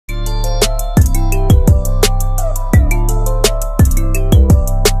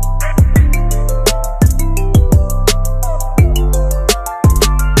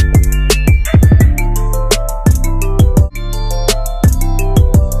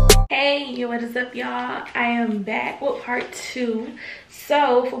Yo, what is up, y'all? I am back with part 2.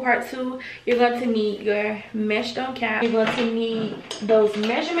 So for part 2, you're going to need your mesh dome cap. You're going to need those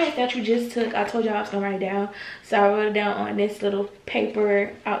measurements that you just took. I told y'all I was going to write it down, so I wrote it down on this little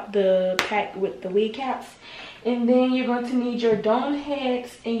paper out the pack with the wig caps. And then you're going to need your dome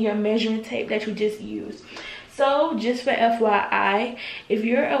heads and your measuring tape that you just used. So just for FYI, if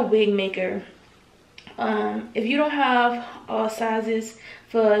you're a wig maker, if you don't have all sizes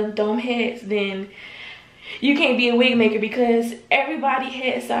for dome heads, then you can't be a wig maker because everybody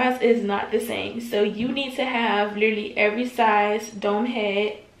head size is not the same. So you need to have literally every size dome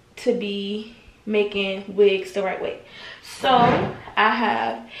head to be making wigs the right way. So I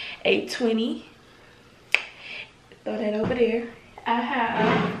have a 20, throw that over there. I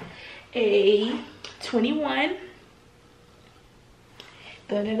have a 21,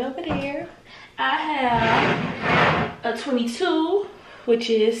 throw that over there. I have a 22,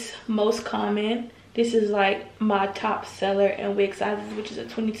 which is most common. This is like my top seller in wig sizes, which is a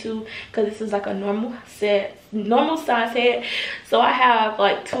 22, because this is like a normal size head. So I have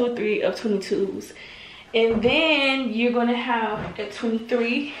like 2 or 3 of 22s. And then you're gonna have a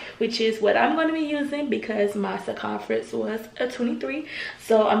 23, which is what I'm gonna be using because my circumference was a 23.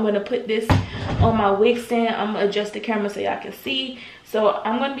 So I'm gonna put this on my wig stand. I'm gonna adjust the camera so y'all can see. So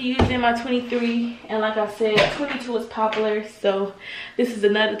I'm gonna be using my 23, and like I said, 22 is popular, so this is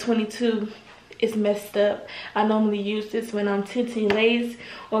another 22. It's messed up. I normally use this when I'm tinting lace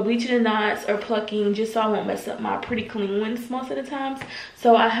or bleaching the knots or plucking, just so I won't mess up my pretty clean ones most of the times.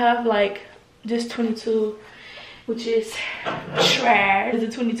 So I have like this 22, which is trash. It's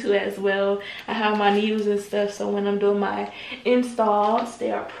a 22 as well. I have my needles and stuff, so when I'm doing my installs,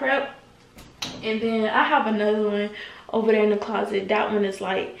 they are prepped. And then I have another one over there in the closet. That one is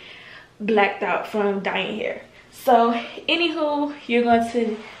like blacked out from dyeing hair. So anywho, you're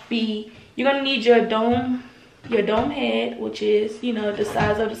gonna need your dome head, which is, you know, the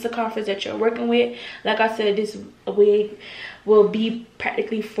size of the circumference that you're working with. Like I said, this wig will be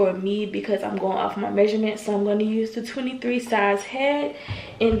practically for me because I'm going off my measurements. So I'm going to use the 23 size head,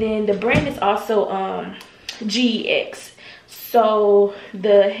 and then the brand is also GEX. So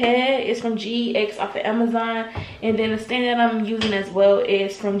the head is from GEX off of Amazon, and then the stand that I'm using as well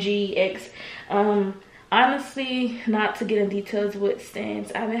is from GEX. Honestly, not to get in details with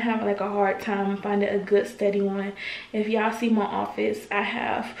stands, I've been having like a hard time finding a good steady one. If y'all see my office, I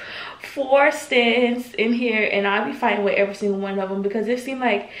have 4 stands in here, and I'll be fighting with every single one of them because it seems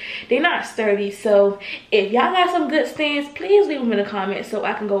like they're not sturdy. So if y'all got some good stands, please leave them in the comments so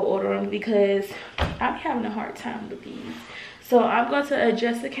I can go order them, because I'll be having a hard time with these. So I'm going to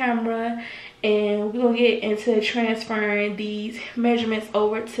adjust the camera, and we're going to get into transferring these measurements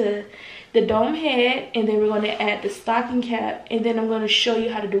over to the dome head, and then we're going to add the stocking cap, and then I'm going to show you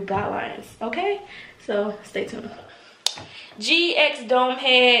how to do guidelines. Okay, so stay tuned. GEX dome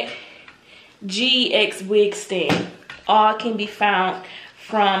head, GEX wig stand, all can be found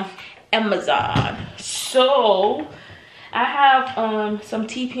from Amazon. So I have some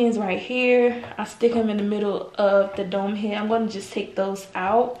T-pins right here. I stick them in the middle of the dome head. I'm going to just take those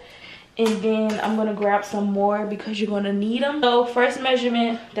out, and then I'm going to grab some more because you're going to need them. So first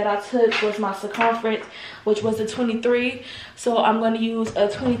measurement that I took was my circumference, which was a 23. So I'm going to use a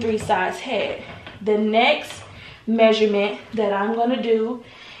 23 size head. The next measurement that I'm going to do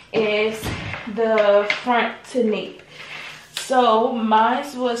is the front to nape. So mine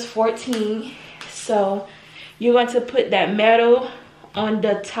was 14. So you're going to put that metal on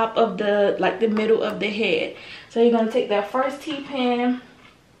the top of the, like the middle of the head. So you're going to take that first T-pin.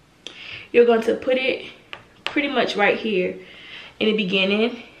 You're going to put it pretty much right here in the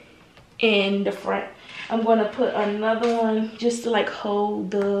beginning, in the front. I'm going to put another one just to like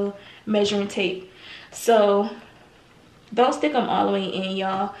hold the measuring tape. So don't stick them all the way in,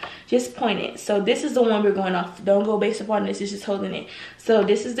 y'all. Just point it. So this is the one we're going off. Don't go based upon this. It's just holding it. So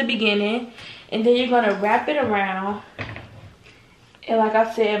this is the beginning, and then you're going to wrap it around. And like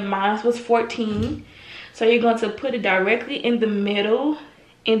I said, mine was 14. So you're going to put it directly in the middle,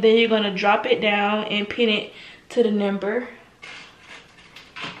 and then you're going to drop it down and pin it to the number.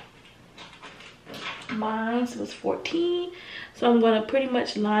 Mine was 14. So I'm going to pretty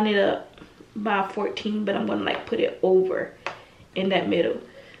much line it up by 14, but I'm going to like put it over in that middle.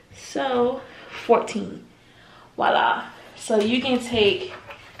 So 14. Voila. So you can take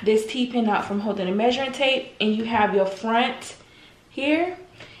this T-pin out from holding the measuring tape, and you have your front here,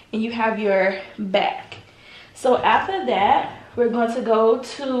 and you have your back. So after that, we're going to go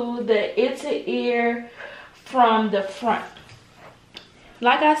to the ear to ear from the front.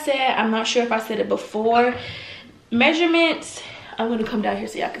 Like I said, I'm not sure if I said it before, measurements I'm gonna come down here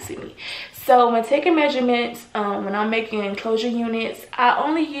so y'all can see me. So when taking measurements, when I'm making closure units, I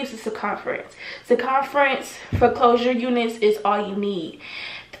only use the circumference. Circumference for closure units is all you need.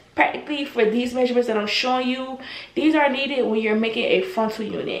 Practically for these measurements that I'm showing you, these are needed when you're making a frontal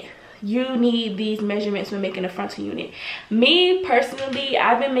unit. You need these measurements when making a frontal unit. Me personally,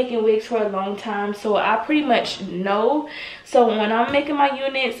 I've been making wigs for a long time, so I pretty much know. So when I'm making my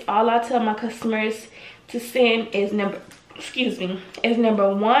units, all I tell my customers to send is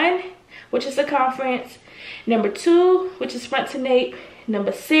number 1, which is circumference, number 2, which is front to nape,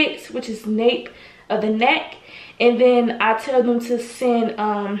 number 6, which is nape of the neck, and then I tell them to send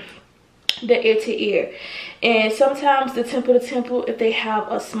the ear to ear. And sometimes the temple to temple if they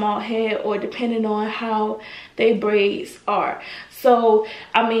have a small head, or depending on how their braids are. So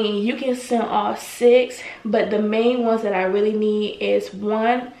I mean, you can send all 6, but the main ones that I really need is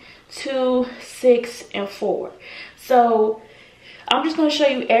 1, 2, 6, and 4. So I'm just going to show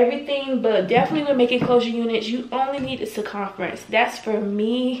you everything, but definitely when making closure units, you only need the circumference. That's for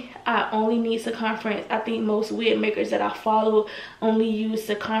me. I only need circumference. I think most wig makers that I follow only use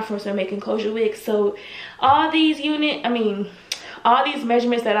circumference when making closure wigs. So all these measurements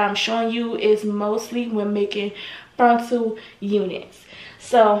that I'm showing you is mostly when making frontal units.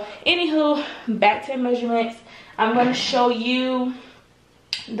 So anywho, back to measurements. I'm going to show you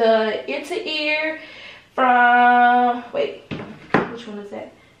the ear to ear from, wait, which one is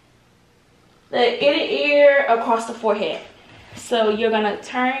that? The ear to ear across the forehead. So you're gonna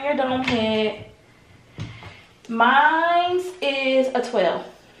turn your dome head. Mine is a 12.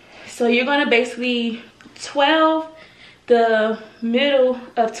 So you're gonna basically 12, the middle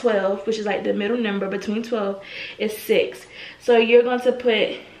of 12, which is like the middle number between 12, is 6. So you're going to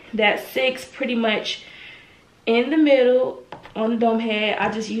put that 6 pretty much in the middle on the dome head.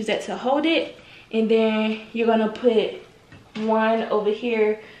 I just use that to hold it. And then you're gonna put 1 over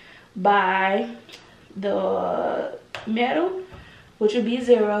here by the middle, which would be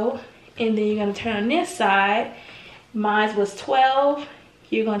 0. And then you're gonna turn on this side. Mine was 12.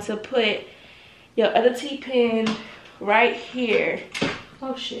 You're going to put your other T-pin right here.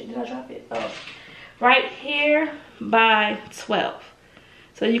 Oh shit, did I drop it? Oh, right here by 12.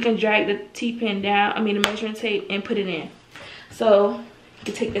 So you can drag the T-pin down, the measuring tape, and put it in. So you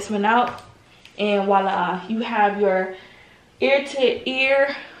can take this one out, and voila, you have your ear to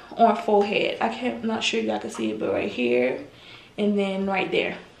ear on forehead. I'm not sure if y'all can see it, but right here and then right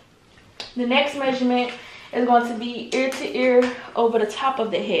there. The next measurement is going to be ear to ear over the top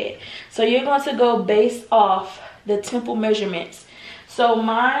of the head. So you're going to go based off the temple measurements. So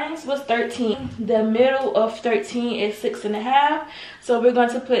mine was 13. The middle of 13 is 6.5. So we're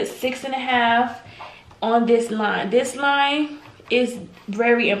going to put 6.5 on this line. This line is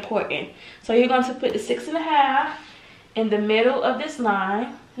very important. So you're going to put the 6.5 in the middle of this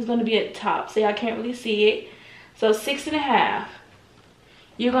line. It's going to be at the top, so y'all can't really see it. So 6.5.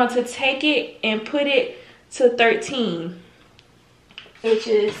 You're going to take it and put it to 13, which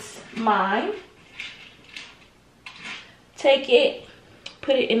is mine. Take it,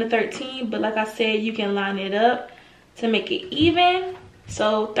 put it in the 13, but like I said, you can line it up to make it even.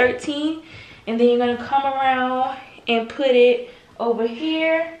 So 13, and then you're going to come around and put it over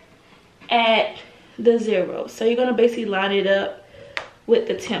here at the 0. So you're going to basically line it up with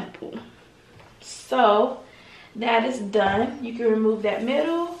the temple. So that is done. You can remove that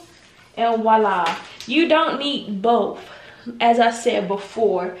middle, and voila. You don't need both. As I said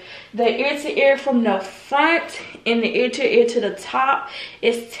before, the ear to ear from the front and the ear to the top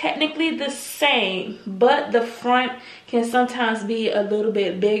is technically the same, but the front can sometimes be a little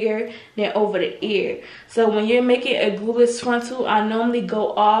bit bigger than over the ear. So when you're making a glueless frontal, I normally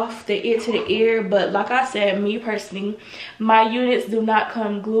go off the ear to the ear, but like I said, me personally, my units do not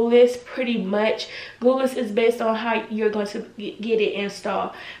come glueless. Pretty much glueless is based on how you're going to get it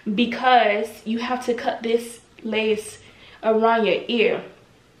installed, because you have to cut this lace around your ear.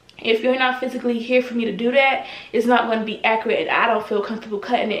 If you're not physically here for me to do that, it's not going to be accurate, and I don't feel comfortable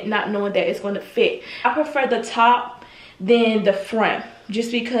cutting it not knowing that it's going to fit. I prefer the top than the front,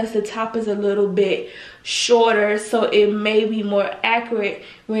 just because the top is a little bit shorter, so it may be more accurate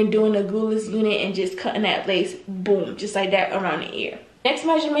when doing a glueless unit and just cutting that lace, boom, just like that around the ear. Next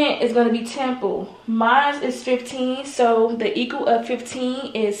measurement is going to be temple. Mine is 15, so the equal of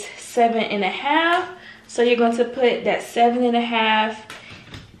 15 is 7.5. So you're going to put that 7.5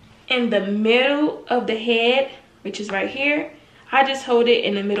 in the middle of the head, which is right here. I just hold it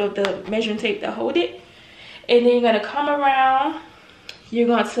in the middle of the measuring tape to hold it. And then you're going to come around. You're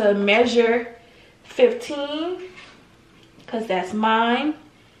going to measure 15, because that's mine.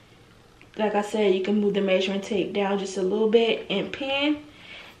 like I said, you can move the measuring tape down just a little bit and pin.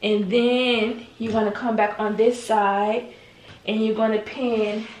 And then you're going to come back on this side and you're going to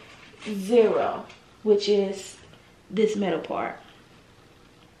pin 0, which is this middle part.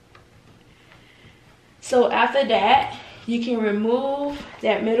 So after that, you can remove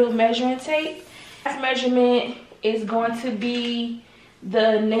that middle measuring tape. This measurement is going to be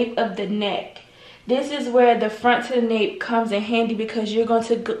the nape of the neck. This is where the front to the nape comes in handy because you're going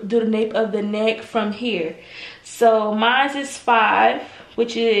to do the nape of the neck from here. So mine is 5,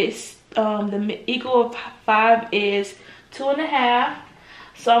 which is the equal of 5 is 2.5.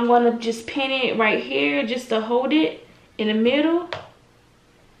 So I'm going to just pin it right here just to hold it in the middle.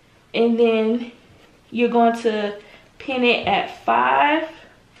 And then you're going to pin it at 5,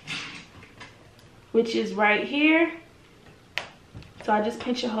 which is right here. So I just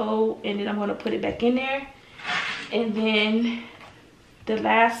pinch a hole and then I'm going to put it back in there. And then the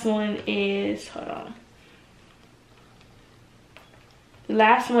last one is, hold on. The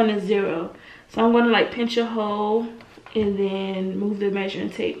last one is 0. So I'm going to like pinch a hole and then move the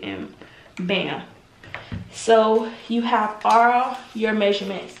measuring tape and bam. So you have all your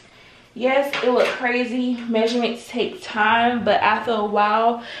measurements. Yes, it look crazy. Measurements take time, but after a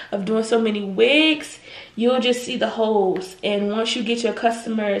while of doing so many wigs, you'll just see the holes. And once you get your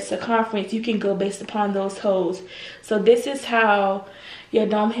customer's circumference, you can go based upon those holes. So this is how your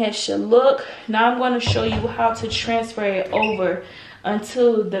dome head should look. Now I'm going to show you how to transfer it over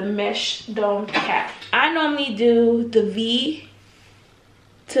onto the mesh dome cap. I normally do the V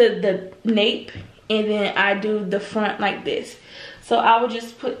to the nape, and then I do the front like this. So I will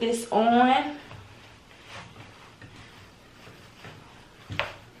just put this on.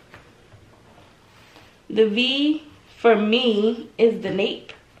 The V for me is the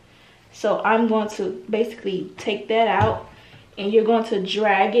nape. So I'm going to basically take that out and you're going to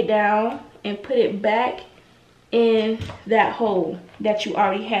drag it down and put it back in that hole that you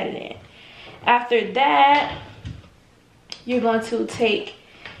already had it in. After that, you're going to take,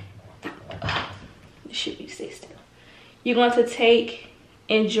 it should be stay still. You're going to take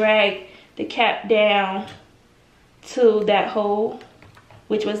and drag the cap down to that hole,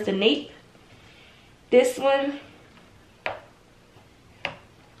 which was the nape. This one,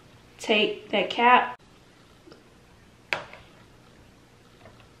 take that cap,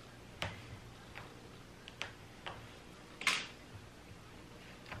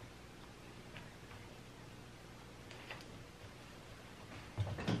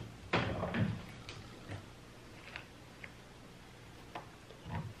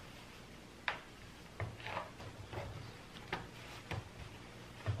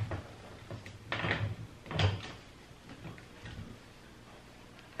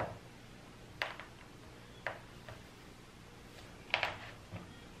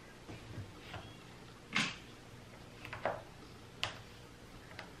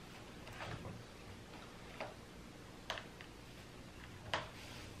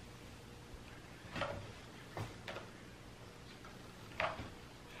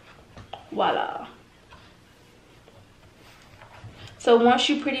 voila. So once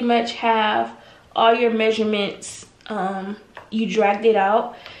you pretty much have all your measurements, you dragged it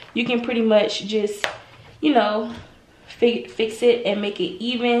out, you can pretty much just, you know, fix it and make it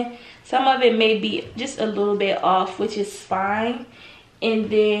even. Some of it may be just a little bit off, which is fine. And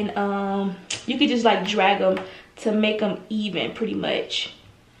then you could just like drag them to make them even pretty much.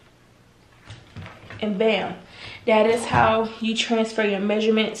 And bam. That is how you transfer your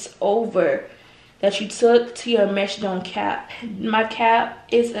measurements over that you took to your mesh dome cap. My cap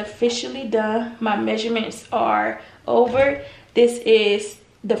is officially done. My measurements are over. This is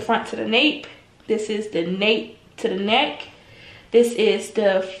the front to the nape. This is the nape to the neck. This is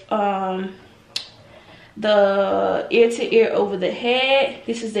the ear to ear over the head.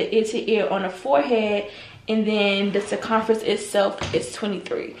 This is the ear to ear on the forehead. And then the circumference itself is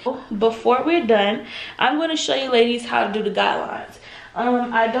 23. Before we're done, I'm going to show you ladies how to do the guidelines.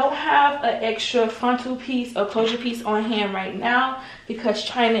 I don't have an extra frontal piece or closure piece on hand right now because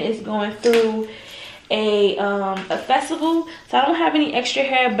China is going through a festival, so I don't have any extra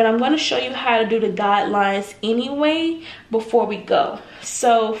hair, but I'm going to show you how to do the guidelines anyway before we go.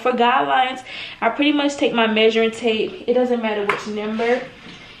 So for guidelines, I pretty much take my measuring tape. It doesn't matter which number.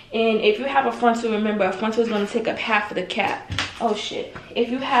 And if you have a frontal, remember a frontal is going to take up half of the cap. Oh shit. If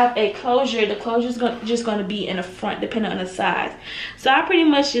you have a closure, the closure is just going to be in the front depending on the size. So I pretty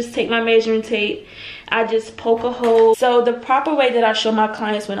much just take my measuring tape. I just poke a hole. So the proper way that I show my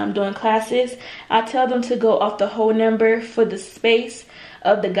clients when I'm doing classes, I tell them to go off the whole number for the space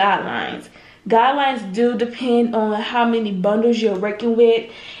of the guidelines. Guidelines do depend on how many bundles you're working with,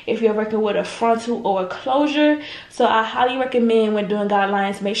 if you're working with a frontal or a closure. So I highly recommend when doing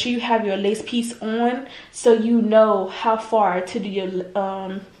guidelines, make sure you have your lace piece on so you know how far to do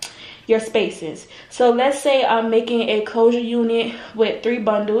your spacings. So let's say I'm making a closure unit with 3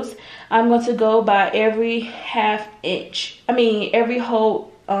 bundles. I'm going to go by every every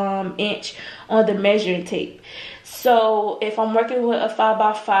whole inch on the measuring tape. So if I'm working with a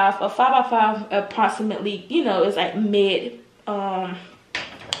 5x5, a 5x5 approximately, you know, is like mid. A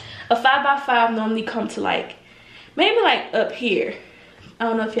 5x5 normally come to like, maybe like up here. I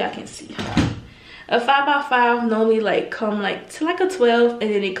don't know if y'all can see. A 5x5 normally like come like to like a 12,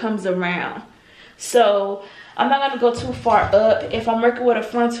 and then it comes around. So I'm not gonna go too far up. If I'm working with a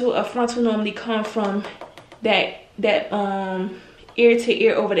frontal normally come from that ear to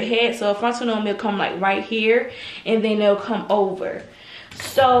ear over the head. So a frontal normally will come like right here, and then they'll come over.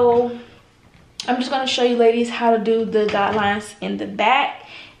 So I'm just gonna show you ladies how to do the guidelines in the back,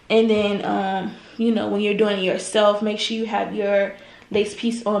 and then you know, when you're doing it yourself, make sure you have your lace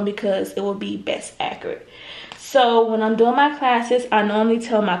piece on because it will be best accurate. So when I'm doing my classes, I normally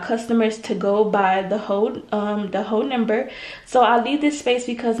tell my customers to go by the whole number. So I leave this space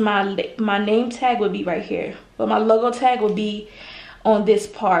because my name tag would be right here, but my logo tag will be on this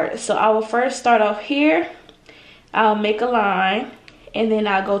part. So I will first start off here. I'll make a line, and then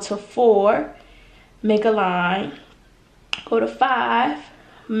I'll go to 4, make a line, go to 5,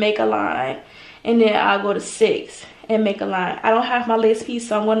 make a line, and then I'll go to 6 and make a line. I don't have my lace piece,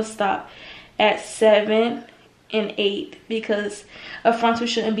 so I'm going to stop at 7 and 8 because a frontal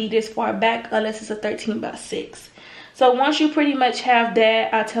shouldn't be this far back unless it's a 13x6. So once you pretty much have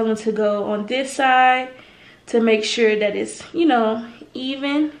that, I tell them to go on this side to make sure that it's, you know,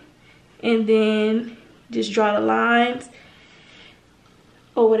 even, and then just draw the lines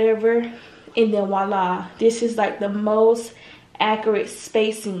or whatever, and then voila, this is like the most accurate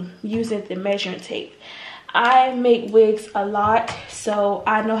spacing using the measuring tape. I make wigs a lot, so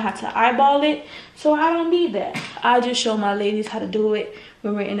I know how to eyeball it, so I don't need that. I just show my ladies how to do it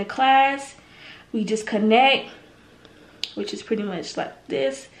when we're in a class. We just connect, which is pretty much like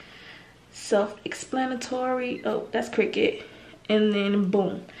this, self-explanatory. Oh, that's Cricut. And then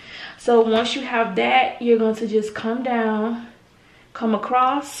boom. So once you have that, you're going to just come down, come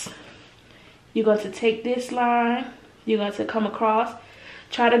across. You're going to take this line, you're going to come across,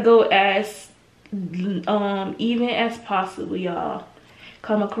 try to go as even as possible, y'all.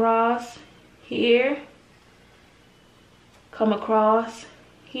 Come across here, come across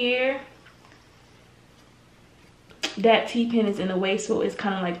here. That T-pin is in the way, so it's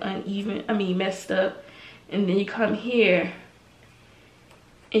kind of like uneven, messed up. And then you come here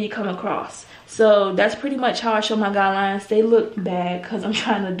and you come across. So that's pretty much how I show my guidelines. They look bad because I'm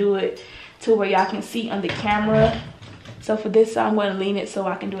trying to do it to where y'all can see on the camera. So for this side, I'm going to lean it so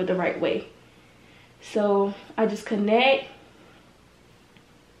I can do it the right way. So I just connect,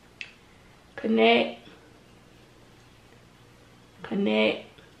 connect, connect,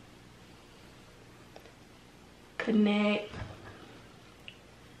 connect.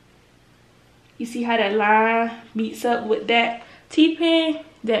 You see how that line meets up with that T-pin?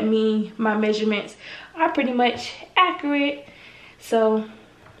 That means my measurements are pretty much accurate. So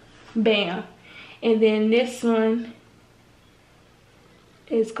bam. And then this one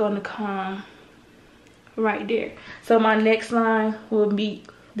is going to come right there. So my next line will be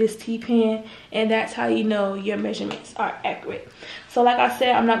this T-pin, and that's how you know your measurements are accurate. So like I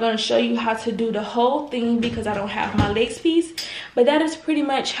said, I'm not going to show you how to do the whole thing because I don't have my lace piece, but that is pretty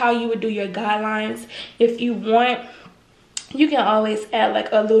much how you would do your guidelines. If you want, you can always add like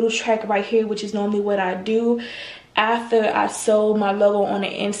a little track right here, which is normally what I do after I sew my logo on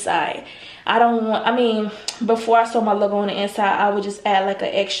the inside. Before I sew my logo on the inside, I would just add like an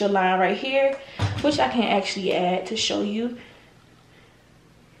extra line right here, which I can actually add to show you.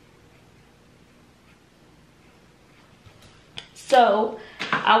 So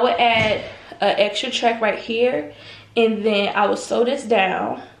I would add an extra track right here, and then I would sew this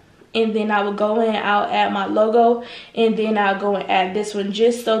down, and then I would go in, I'll add my logo, and then I'll go and add this one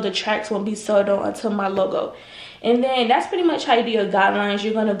just so the tracks won't be sewed on until my logo. And then that's pretty much how you do your guidelines.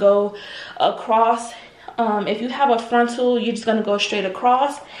 You're gonna go across. If you have a frontal, you're just gonna go straight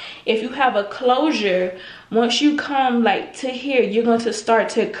across. If you have a closure, once you come like to here, you're going to start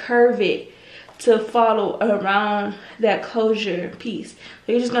to curve it to follow around that closure piece.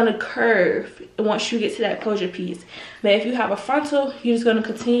 So you're just gonna curve once you get to that closure piece. But if you have a frontal, you're just gonna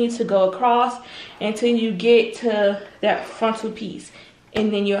continue to go across until you get to that frontal piece,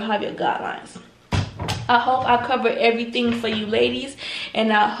 and then you'll have your guidelines. I hope I covered everything for you ladies,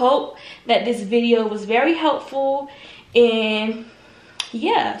 and I hope that this video was very helpful. And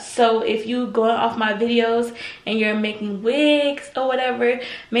yeah, so if you going off my videos and you're making wigs or whatever,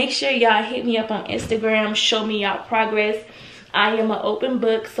 make sure y'all hit me up on Instagram, show me y'all progress. I am an open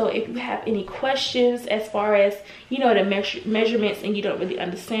book, so if you have any questions as far as, you know, the measurements and you don't really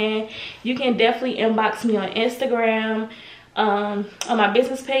understand, you can definitely inbox me on Instagram, on my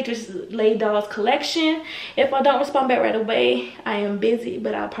business page, which is Lay Dolls Collection. If I don't respond back right away, I am busy,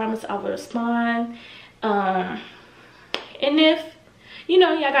 but I promise I will respond. And if, you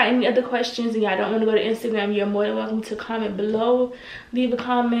know, y'all got any other questions and y'all don't want to go to Instagram, you're more than welcome to comment below. Leave a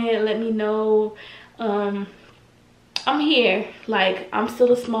comment, let me know. I'm here. Like, I'm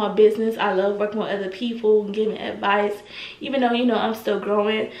still a small business. I love working with other people and giving advice, even though, you know, I'm still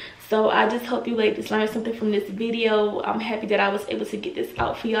growing. So I just hope you ladies learned something from this video. I'm happy that I was able to get this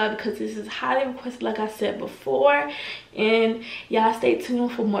out for y'all because this is highly requested, like I said before. And y'all stay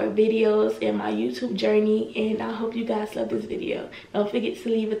tuned for more videos in my YouTube journey, and I hope you guys love this video. Don't forget to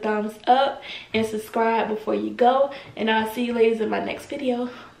leave a thumbs up and subscribe before you go, and I'll see you ladies in my next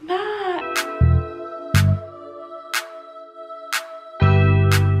video. Bye.